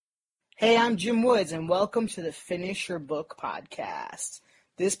Hey, I'm Jim Woods, and welcome to the Finish Your Book podcast.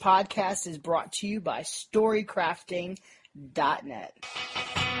 This podcast is brought to you by StoryCrafting.net.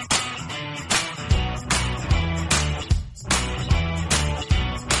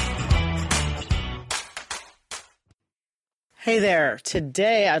 Hey there.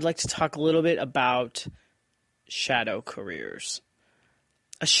 Today, I'd like to talk a little bit about shadow careers.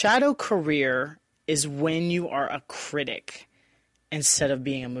 A shadow career is when you are a critic instead of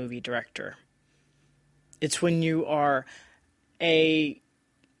being a movie director. It's when you are a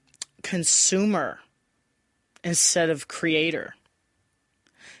consumer instead of creator.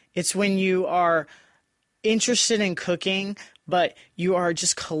 It's when you are interested in cooking, but you are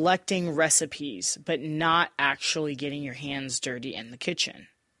just collecting recipes, but not actually getting your hands dirty in the kitchen.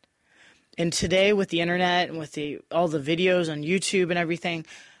 And today with the internet and with all the videos on YouTube and everything,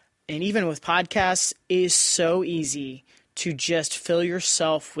 and even with podcasts, it is so easy to just fill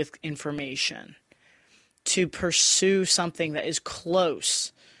yourself with information, to pursue something that is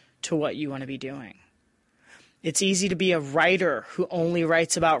close to what you want to be doing. It's easy to be a writer who only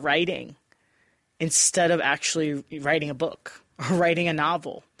writes about writing instead of actually writing a book or writing a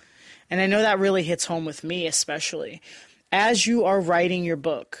novel. And I know that really hits home with me especially. As you are writing your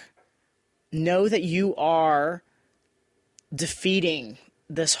book, know that you are defeating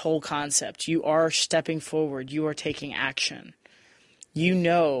this whole concept. You are stepping forward. You are taking action. You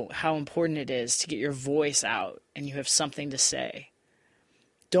know how important it is to get your voice out and you have something to say.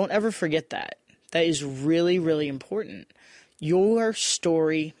 Don't ever forget that. That is really, really important. Your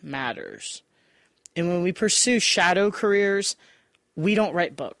story matters. And when we pursue shadow careers, we don't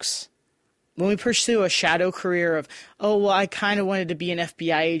write books. When we pursue a shadow career of, I kind of wanted to be an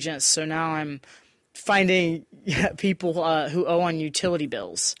FBI agent, so now I'm finding people who owe on utility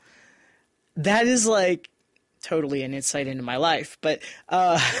bills. That is like totally an insight into my life, but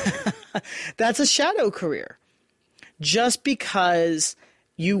that's a shadow career. Just because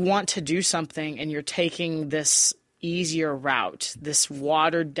you want to do something and you're taking this easier route, this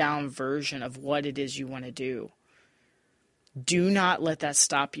watered down version of what it is you want to do, do not let that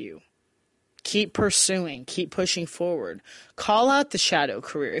stop you. Keep pursuing, keep pushing forward. Call out the shadow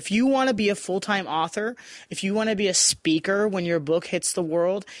career. If you want to be a full-time author, if you want to be a speaker when your book hits the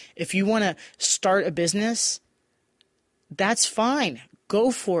world, if you want to start a business, that's fine. Go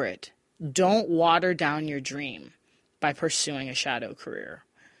for it. Don't water down your dream by pursuing a shadow career.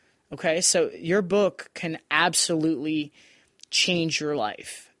 Okay, so your book can absolutely change your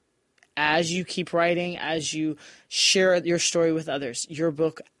life. As you keep writing, as you share your story with others, your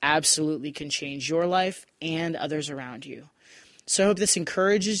book absolutely can change your life and others around you. So I hope this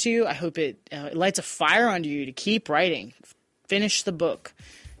encourages you. I hope it lights a fire under you to keep writing. Finish the book.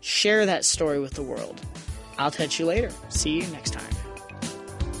 Share that story with the world. I'll catch you later. See you next time.